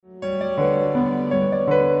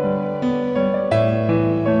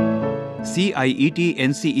CIET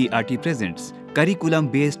NCERT presents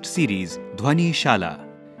curriculum-based series Dhwani Shala.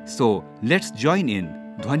 So let's join in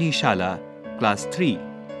Dhwani Shala Class 3.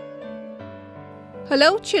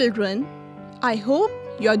 Hello children, I hope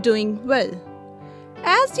you are doing well.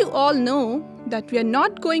 As you all know that we are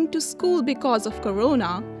not going to school because of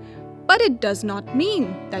Corona, but it does not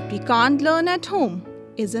mean that we can't learn at home,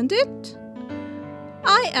 isn't it?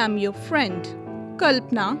 I am your friend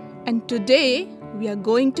Kalpana, and today we are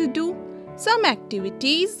going to do some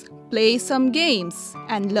activities, play some games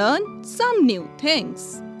and learn some new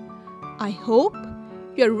things. I hope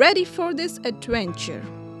you are ready for this adventure.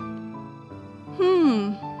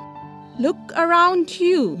 Look around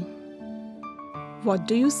you. What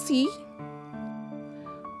do you see?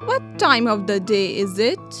 What time of the day is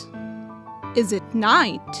it? Is it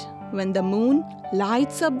night when the moon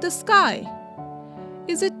lights up the sky?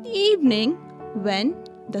 Is it evening when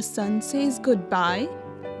the sun says goodbye?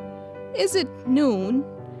 Is it noon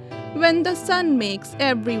when the sun makes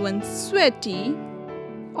everyone sweaty?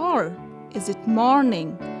 Or is it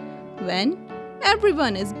morning when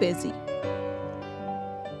everyone is busy?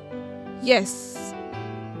 Yes,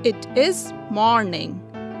 it is morning.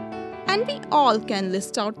 And we all can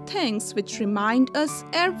list out things which remind us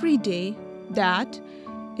every day that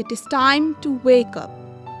it is time to wake up.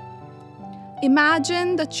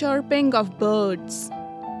 Imagine the chirping of birds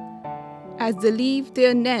as they leave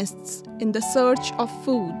their nests in the search of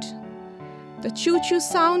food, the choo-choo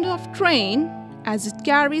sound of train as it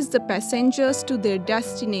carries the passengers to their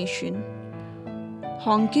destination,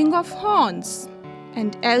 honking of horns,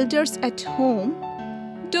 and elders at home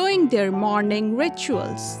doing their morning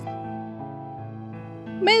rituals.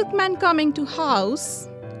 Milkman coming to house,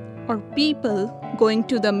 or people going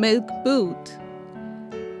to the milk booth.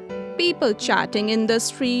 People chatting in the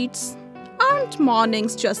streets. Aren't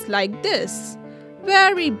mornings just like this?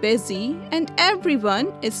 Very busy and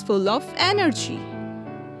everyone is full of energy.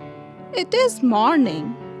 It is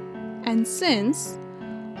morning, and since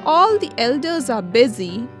all the elders are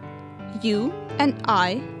busy, you and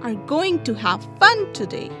I are going to have fun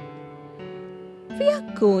today. We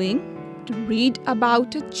are going to read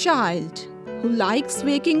about a child who likes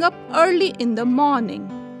waking up early in the morning.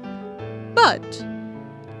 But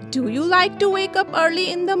do you like to wake up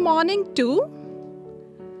early in the morning too?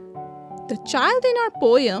 The child in our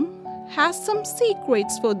poem has some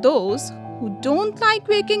secrets for those who don't like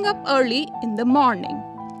waking up early in the morning.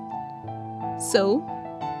 So,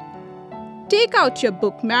 take out your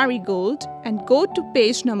book Marigold and go to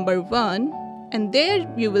page number 1, and there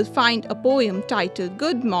you will find a poem titled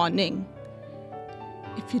Good Morning.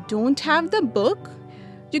 If you don't have the book,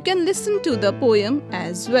 you can listen to the poem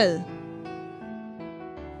as well.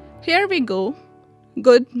 Here we go.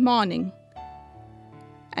 Good morning.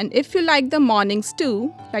 And if you like the mornings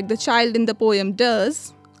too, like the child in the poem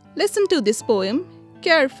does, listen to this poem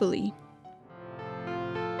carefully.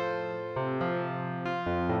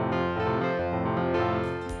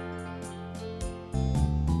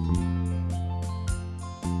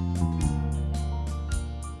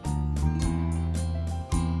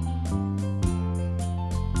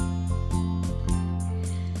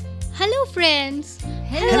 Hello friends!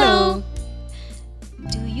 Hello.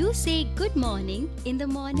 Do you say good morning in the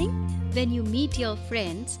morning when you meet your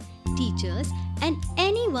friends, teachers and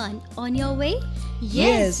anyone on your way?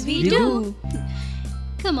 Yes, we do.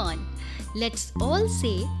 Come on, let's all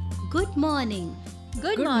say good morning.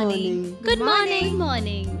 Good morning. Good morning. Good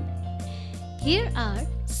morning. Here are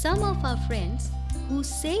some of our friends who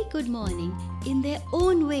say good morning in their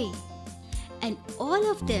own way. And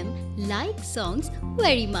all of them like songs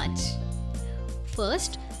very much.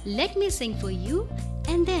 First, let me sing for you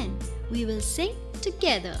and then we will sing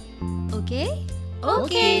together. Okay?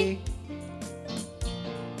 Okay.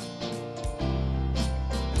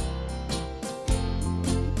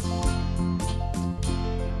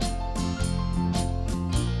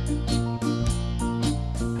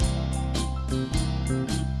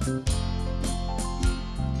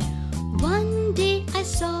 One day I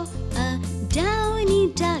saw a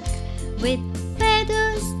downy duck with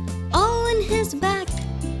feathers on his back.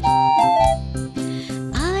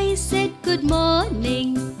 I said good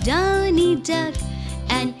morning, downy duck,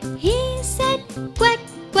 and he said quack,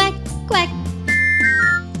 quack, quack.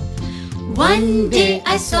 One day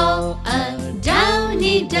I saw a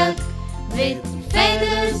downy duck with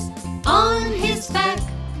feathers on his back.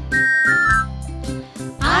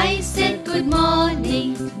 I said good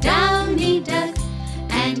morning, downy duck,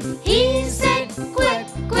 and he said quack,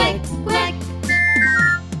 quack, quack.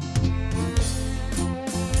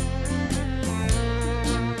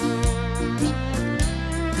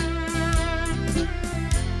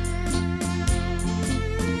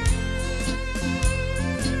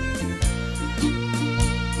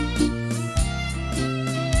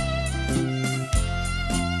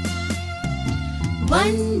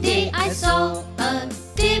 One day I saw a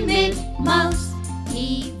timid mouse.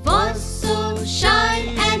 He was so shy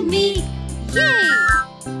and meek. Yay!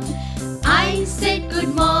 I said,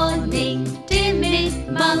 "Good morning, timid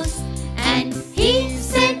mouse." And he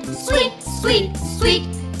said, "Sweet, sweet, sweet."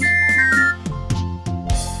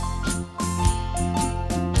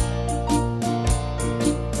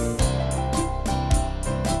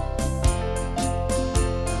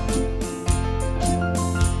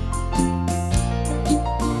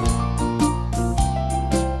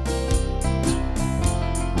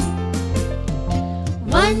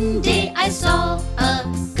 One day I saw a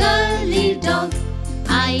curly dog.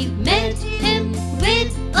 I met him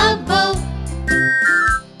with a bow.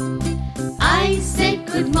 I said,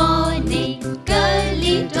 "Good morning,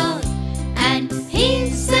 curly dog." And he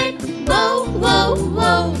said, "Whoa, whoa,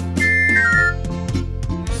 whoa."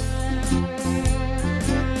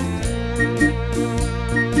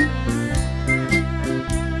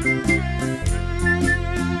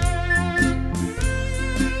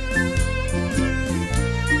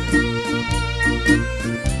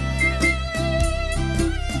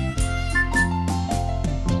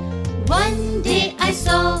 One day I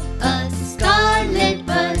saw a scarlet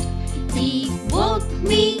bird. He woke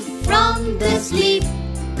me from the sleep.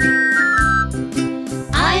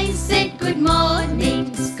 I said, "Good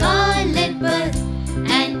morning, scarlet bird."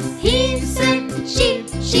 And he said,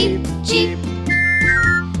 "Cheep, cheep, cheep."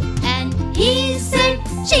 And he said,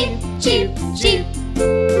 "Cheep, cheep, cheep."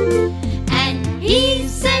 And he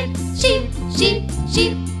said, "Cheep, cheep,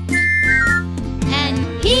 cheep." And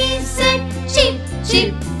he said, "Cheep,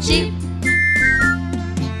 cheep, cheep."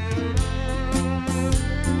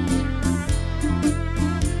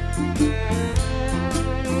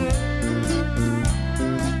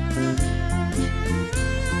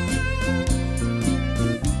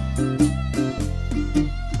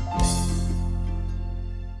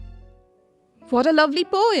 What a lovely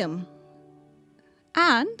poem!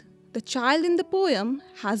 And the child in the poem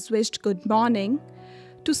has wished good morning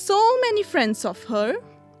to so many friends of her.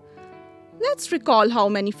 Let's recall how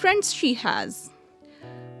many friends she has.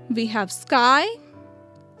 We have sky,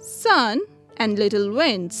 sun, and little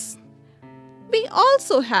winds. We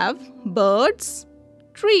also have birds,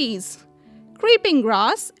 trees, creeping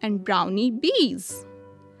grass, and brownie bees.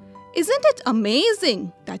 Isn't it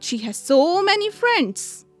amazing that she has so many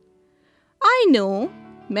friends? I know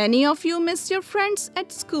many of you miss your friends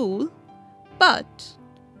at school, but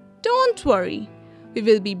don't worry, we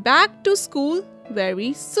will be back to school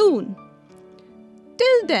very soon.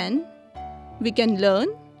 Till then, we can learn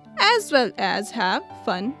as well as have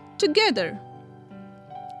fun together.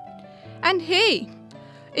 And hey,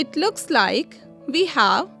 it looks like we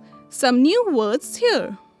have some new words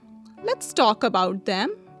here. Let's talk about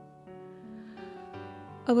them.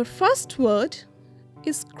 Our first word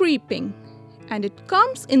is creeping, and it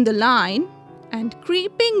comes in the line "and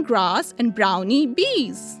creeping grass and brownie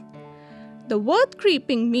bees." The word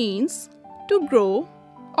creeping means to grow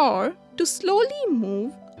or to slowly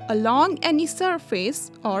move along any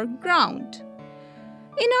surface or ground.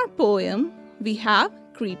 In our poem, we have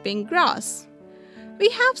creeping grass. We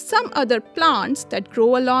have some other plants that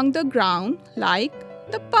grow along the ground, like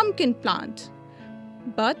the pumpkin plant.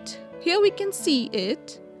 But here we can see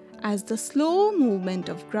it as the slow movement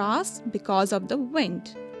of grass because of the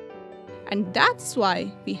wind. And that's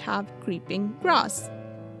why we have creeping grass.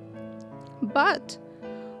 But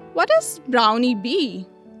what is brownie bee?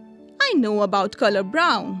 I know about color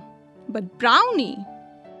brown, but brownie?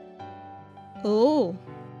 Oh,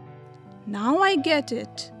 now I get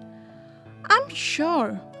it. I'm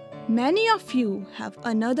sure many of you have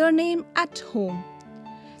another name at home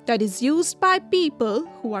that is used by people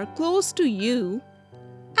who are close to you,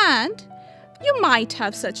 and you might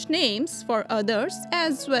have such names for others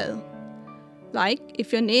as well. Like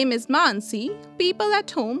if your name is Mansi, people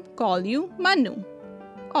at home call you Manu.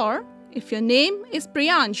 Or if your name is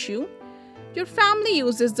Priyanshu, your family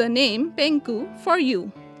uses the name Pinku for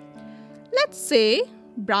you. Let's say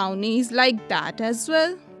Brownie is like that as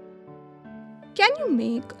well. Can you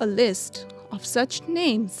make a list of such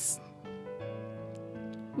names?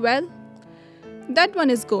 Well, that one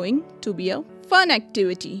is going to be a fun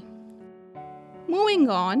activity. Moving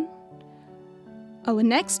on, our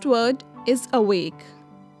next word is awake.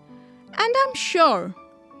 And I'm sure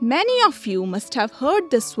many of you must have heard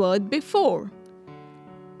this word before.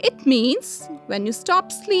 It means when you stop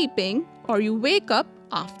sleeping or you wake up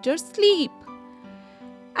after sleep.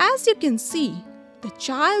 As you can see, the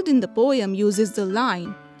child in the poem uses the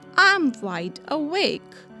line, "I'm wide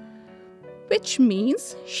awake," which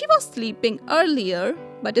means she was sleeping earlier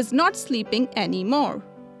but is not sleeping anymore.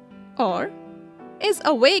 Or is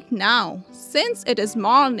awake now since it is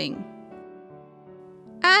morning.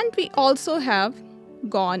 And we also have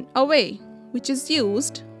gone away, which is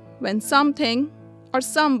used when something or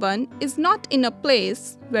someone is not in a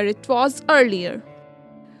place where it was earlier.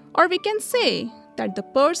 Or we can say that the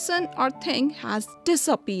person or thing has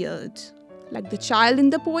disappeared. Like the child in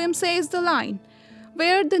the poem says the line,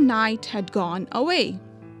 where the night had gone away.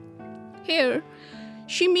 Here,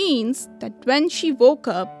 she means that when she woke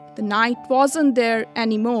up, the night wasn't there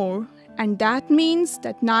anymore, and that means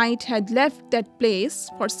that night had left that place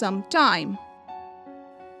for some time.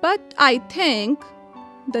 But I think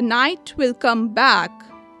the night will come back,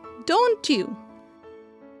 don't you?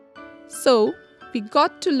 So, we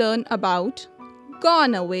got to learn about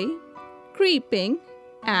gone away, creeping,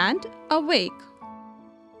 and awake.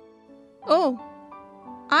 Oh,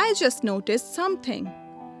 I just noticed something.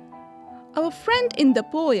 Our friend in the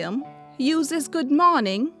poem uses good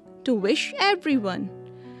morning to wish everyone.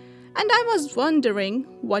 And I was wondering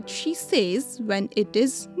what she says when it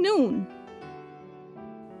is noon.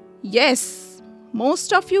 Yes,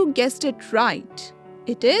 most of you guessed it right.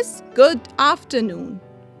 It is good afternoon.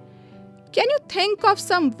 Can you think of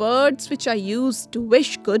some words which are used to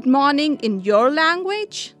wish good morning in your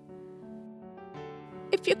language?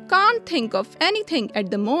 If you can't think of anything at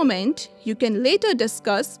the moment, you can later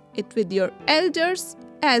discuss it with your elders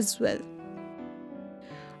as well.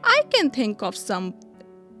 I can think of some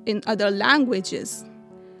in other languages.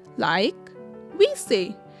 Like, we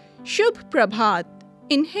say Shubh Prabhat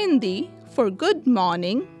in Hindi for good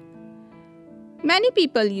morning. Many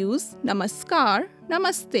people use Namaskar,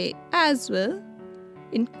 Namaste as well.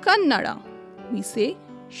 In Kannada, we say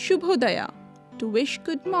Shubhodaya to wish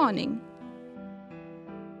good morning.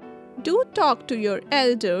 Do talk to your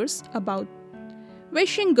elders about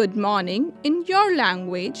wishing good morning in your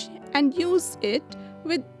language and use it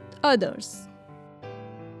with others.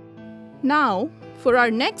 Now, for our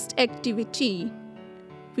next activity,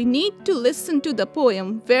 we need to listen to the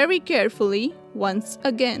poem very carefully once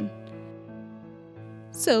again.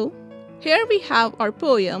 So, here we have our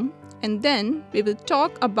poem, and then we will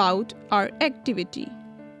talk about our activity.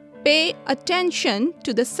 Pay attention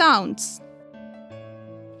to the sounds.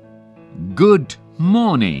 Good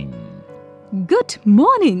morning. Good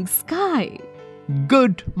morning, sky.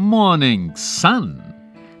 Good morning, sun.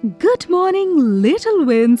 Good morning, little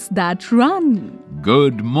winds that run.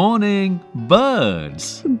 Good morning,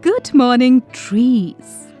 birds. Good morning,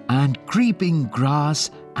 trees. And creeping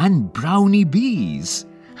grass and brownie bees.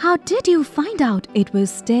 How did you find out it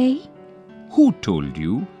was day? Who told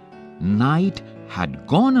you? Night had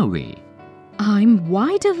gone away. I'm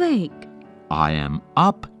wide awake. I am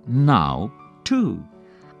up now too.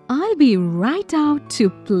 I'll be right out to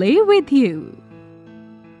play with you.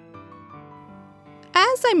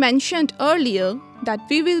 As I mentioned earlier, that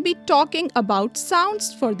we will be talking about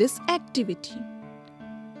sounds for this activity.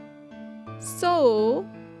 So,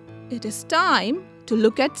 it is time to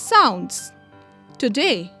look at sounds.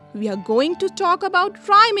 Today, we are going to talk about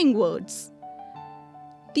rhyming words.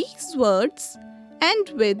 These words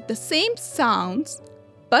end with the same sounds,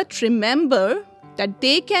 but remember that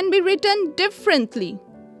they can be written differently.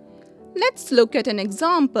 Let's look at an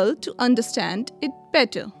example to understand it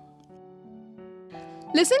better.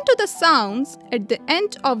 Listen to the sounds at the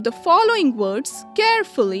end of the following words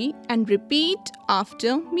carefully and repeat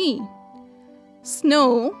after me.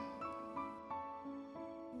 Snow,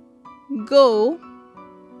 go,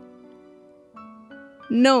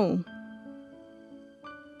 no.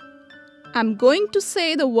 I'm going to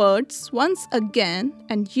say the words once again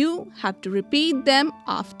and you have to repeat them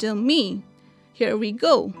after me. Here we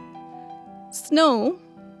go. Snow,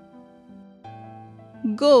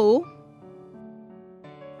 go,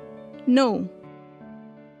 no.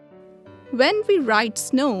 When we write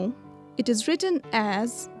snow, it is written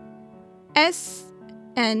as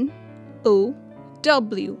S-N-O-W.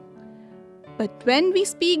 But when we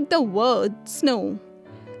speak the word snow,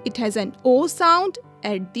 it has an O sound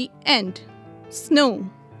at the end. Snow.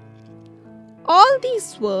 All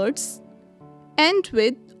these words end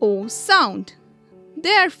with O sound.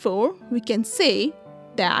 Therefore, we can say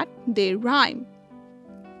that they rhyme.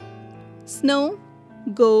 Snow,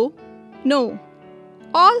 go, no.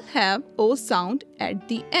 All have O sound at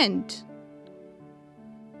the end.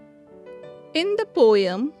 In the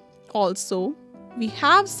poem, also, we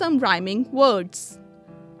have some rhyming words.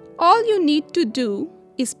 All you need to do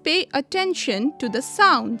is pay attention to the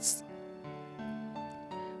sounds.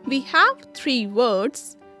 We have 3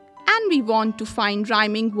 words and we want to find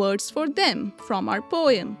rhyming words for them from our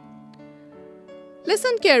poem.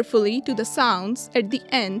 Listen carefully to the sounds at the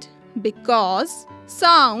end because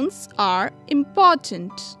sounds are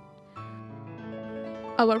important.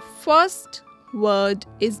 Our first word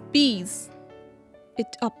is bees.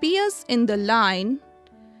 It appears in the line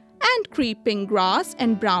and creeping grass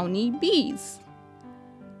and brownie bees.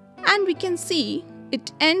 And we can see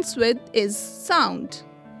it ends with is sound.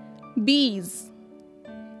 Bees.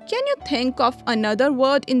 Can you think of another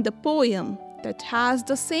word in the poem that has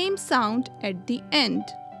the same sound at the end?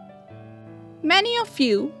 Many of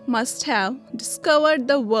you must have discovered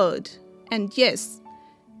the word, and yes,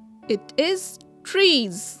 it is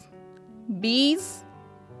trees. Bees,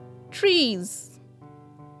 trees.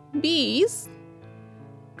 Bees,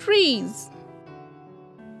 trees.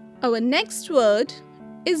 Our next word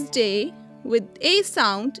is day with a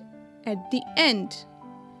sound at the end,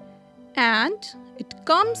 and it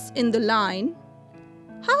comes in the line.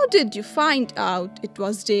 How did you find out it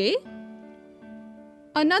was day?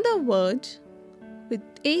 Another word with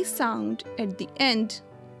a sound at the end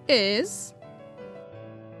is,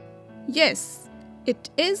 yes, it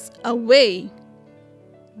is away.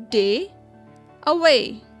 Day,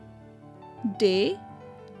 away. Day,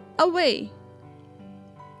 away.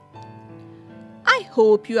 I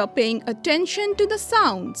hope you are paying attention to the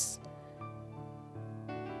sounds.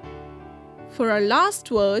 For our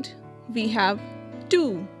last word, we have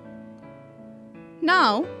to.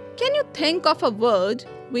 Now, can you think of a word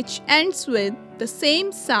which ends with the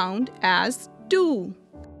same sound as to?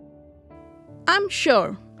 I'm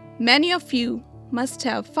sure many of you must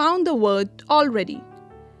have found the word already.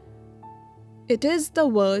 It is the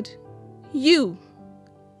word you,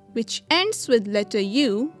 which ends with letter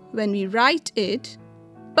U when we write it,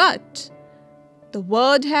 but the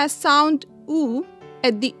word has sound oo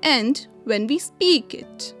at the end when we speak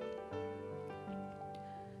it.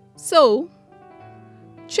 So,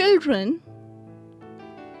 children,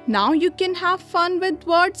 now you can have fun with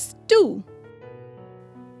words too.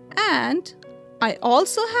 And I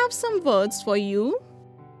also have some words for you.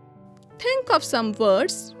 Think of some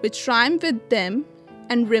words which rhyme with them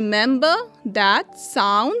and remember that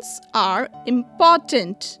sounds are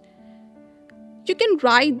important. You can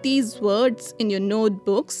write these words in your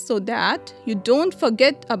notebooks so that you don't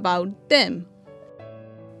forget about them.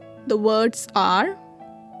 The words are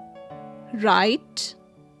right,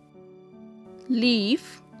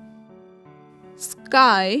 leaf,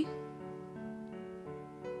 sky,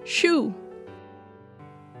 shoe.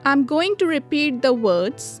 I'm going to repeat the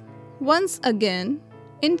words once again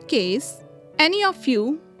in case any of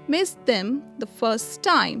you missed them the first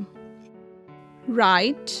time.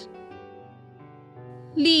 Right,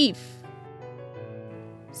 leaf,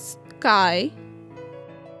 sky,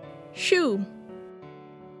 shoe.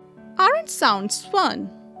 Aren't sounds fun?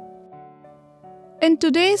 In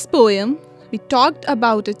today's poem, we talked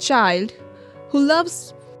about a child who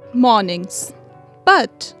loves mornings.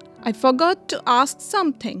 But I forgot to ask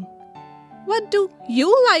something. What do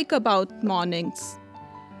you like about mornings?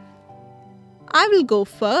 I will go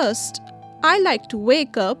first. I like to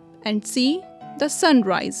wake up and see the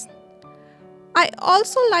sunrise. I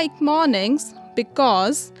also like mornings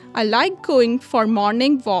because I like going for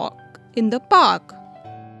morning walk in the park.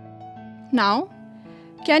 Now,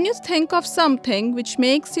 can you think of something which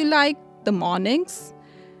makes you like the mornings?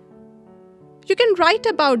 You can write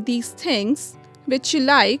about these things which you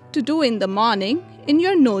like to do in the morning in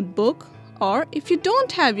your notebook, or if you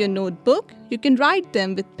don't have your notebook, you can write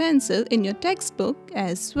them with pencil in your textbook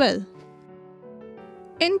as well.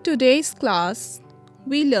 In today's class,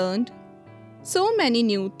 we learned so many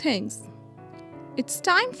new things. It's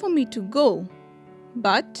time for me to go.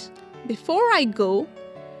 But before I go,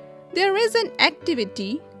 there is an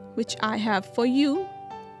activity which I have for you.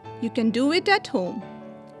 You can do it at home.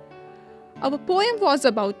 Our poem was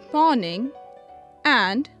about morning,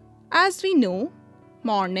 and as we know,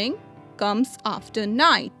 morning comes after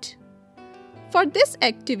night. For this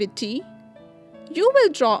activity, you will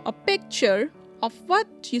draw a picture of what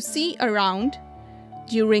you see around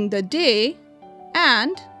during the day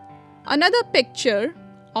and another picture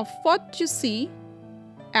of what you see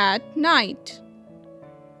at night.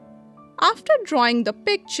 After drawing the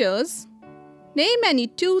pictures, name any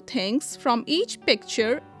two things from each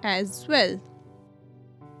picture as well.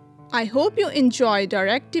 I hope you enjoyed our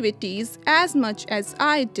activities as much as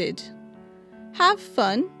I did. Have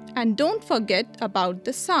fun and don't forget about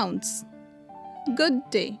the sounds. Good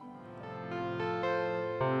day.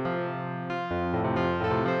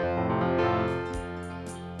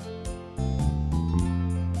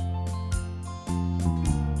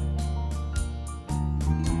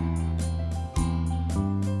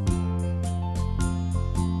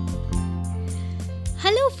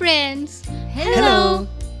 Hello, friends. Hello.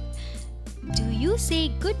 say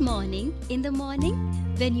good morning in the morning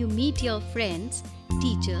when you meet your friends,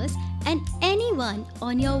 teachers, and anyone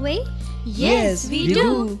on your way? Yes, we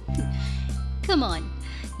do. Come on,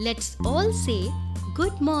 let's all say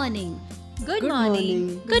good morning. Good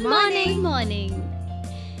morning. Good morning. Good morning.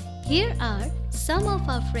 Here are some of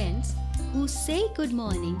our friends who say good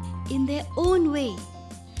morning in their own way.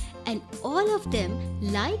 And all of them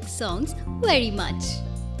like songs very much.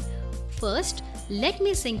 First, let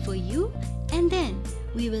me sing for you and then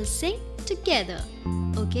we will sing together.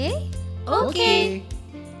 Okay? Okay.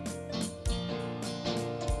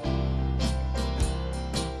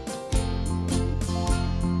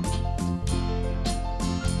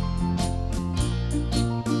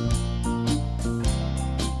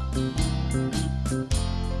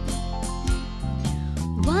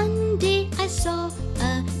 One day I saw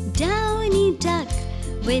a downy duck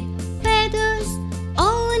with feathers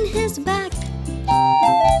on his back.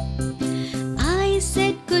 I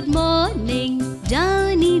said good morning,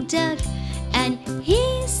 downy duck, and he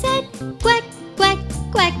said quack, quack,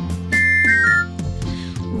 quack.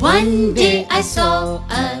 One day I saw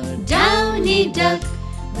a downy duck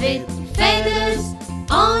with feathers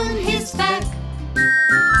on his back.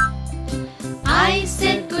 I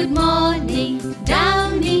said good morning,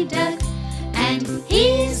 downy duck, and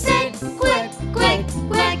he said quack, quack,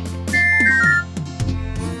 quack.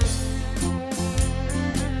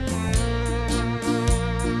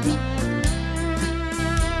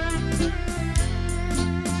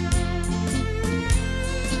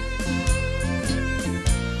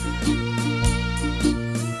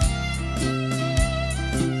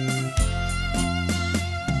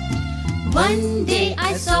 One day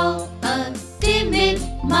I saw a timid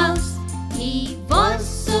mouse. He was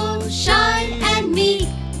so shy and meek.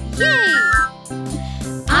 Yay!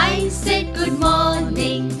 I said good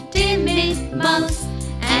morning, timid mouse,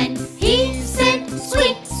 and he said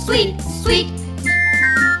sweet, sweet, sweet.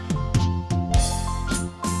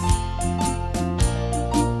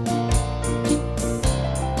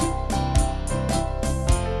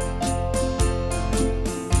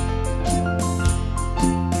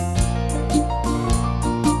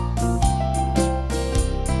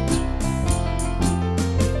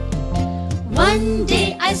 One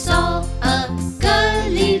day I saw a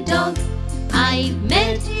curly dog. I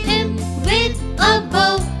met him with a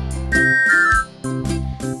bow.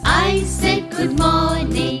 I said good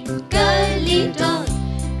morning, curly dog,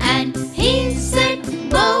 and he said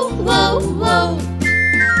whoa, whoa, whoa.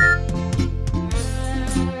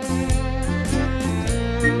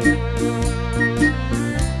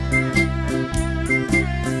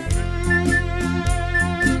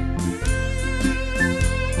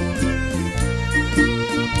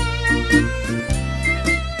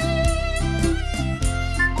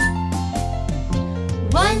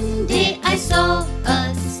 One day I saw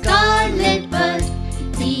a scarlet bird.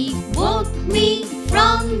 He woke me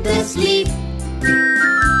from the sleep.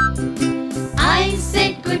 I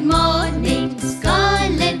said good morning,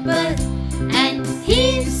 scarlet bird, and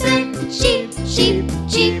he said sheep, sheep,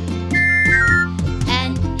 sheep.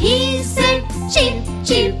 And he said sheep,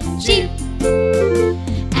 sheep, sheep.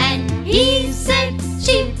 And he said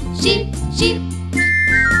sheep, sheep, sheep.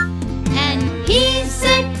 And he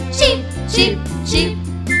said sheep, sheep, sheep.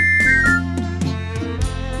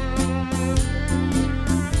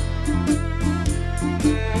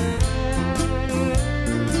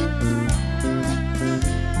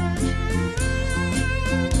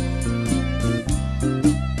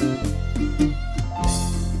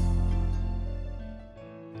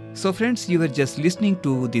 So friends, you were just listening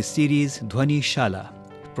to this series Dhwani Shala.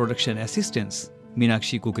 Production assistants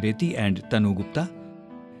Meenakshi Kukreti and Tanu Gupta.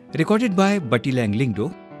 Recorded by Batilang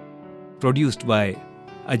Lingdo. Produced by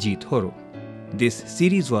Ajit Horo. This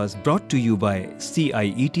series was brought to you by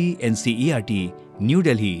CIET NCERT, New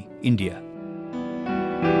Delhi, India.